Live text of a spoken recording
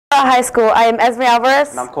High School. I am Esme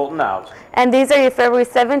Alvarez. And I'm Colton Alves. And these are your February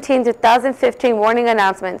 17, 2015 warning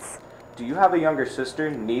announcements. Do you have a younger sister,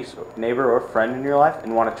 niece, neighbor, or friend in your life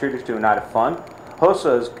and want to treat her to a night of fun?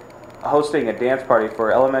 HOSA is hosting a dance party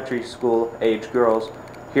for elementary school age girls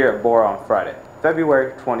here at Borah on Friday,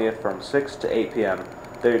 February 20th from 6 to 8 p.m.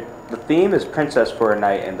 The theme is Princess for a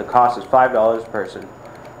Night and the cost is $5 per person.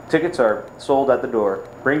 Tickets are sold at the door.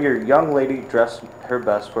 Bring your young lady dressed her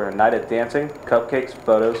best for a night of dancing, cupcakes,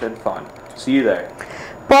 photos, and fun. See you there.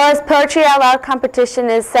 Borah's Poetry Out Loud competition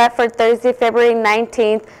is set for Thursday, February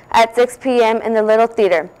 19th at 6 p.m. in the Little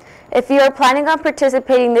Theater. If you are planning on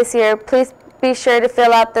participating this year, please be sure to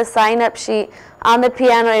fill out the sign-up sheet on the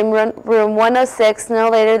piano in room 106 no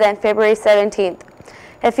later than February 17th.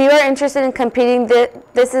 If you are interested in competing, there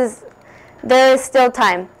is still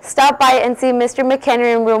time. Stop by and see Mr.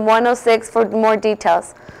 McHenry in room 106 for more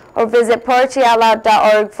details, or visit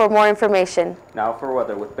poetryoutloud.org for more information. Now for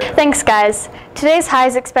weather with Bear. Thanks, guys. Today's high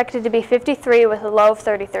is expected to be 53 with a low of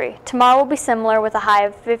 33. Tomorrow will be similar with a high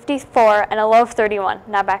of 54 and a low of 31.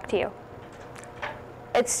 Now back to you.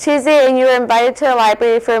 It's Tuesday and you are invited to the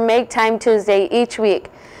library for Make Time Tuesday each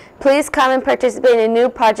week. Please come and participate in a new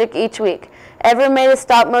project each week. Ever made a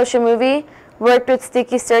stop-motion movie? Worked with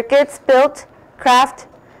sticky circuits? Built? Craft?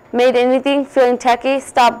 Made anything? Feeling techie?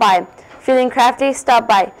 Stop by. Feeling crafty? Stop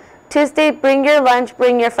by. Tuesday, bring your lunch,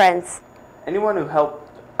 bring your friends. Anyone who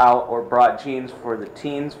helped out or brought jeans for the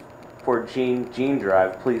Teens for Jean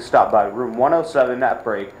Drive, please stop by room 107 at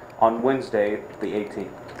break on Wednesday the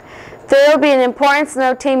 18th. There will be an important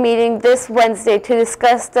snow team meeting this Wednesday to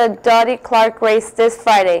discuss the Dottie Clark race this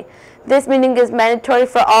Friday. This meeting is mandatory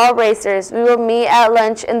for all racers. We will meet at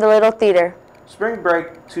lunch in the Little Theater. Spring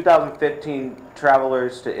Break 2015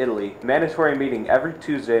 Travelers to Italy, mandatory meeting every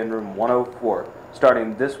Tuesday in room 104,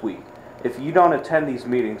 starting this week. If you don't attend these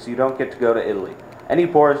meetings, you don't get to go to Italy. Any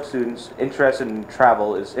Borah students interested in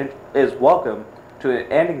travel is welcome to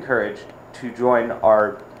and encouraged to join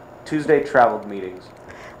our Tuesday travel meetings.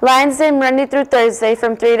 Lions Den Monday through Thursday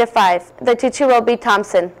from 3 to 5. The teacher will be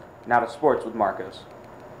Thompson. Now to sports with Marcos.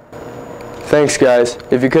 Thanks, guys.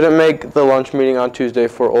 If you couldn't make the lunch meeting on Tuesday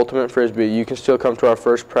for Ultimate Frisbee, you can still come to our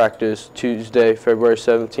first practice Tuesday, February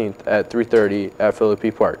 17th at 3:30 at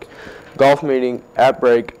Philippi Park. Golf meeting at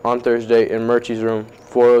break on Thursday in Murchie's room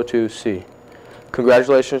 402C.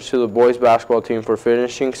 Congratulations to the boys basketball team for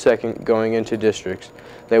finishing second going into districts.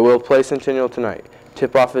 They will play Centennial tonight.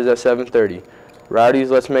 Tip-off is at 7:30.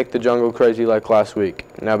 Rowdies, let's make the jungle crazy like last week.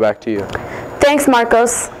 Now back to you. Thanks,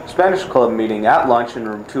 Marcos. Spanish club meeting at lunch in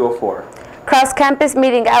room 204. Cross-campus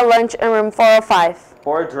meeting at lunch in room 405.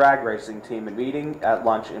 Borah drag racing team meeting at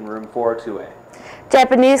lunch in room 402A.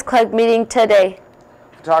 Japanese club meeting today.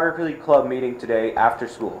 Photography club meeting today after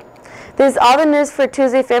school. This is all the news for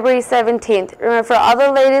Tuesday, February 17th. Remember, for all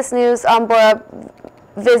the latest news on Borah,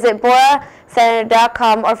 visit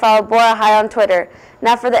borahcenter.com or follow Borah High on Twitter.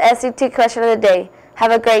 Now for the SAT question of the day.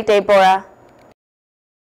 Have a great day, Borah.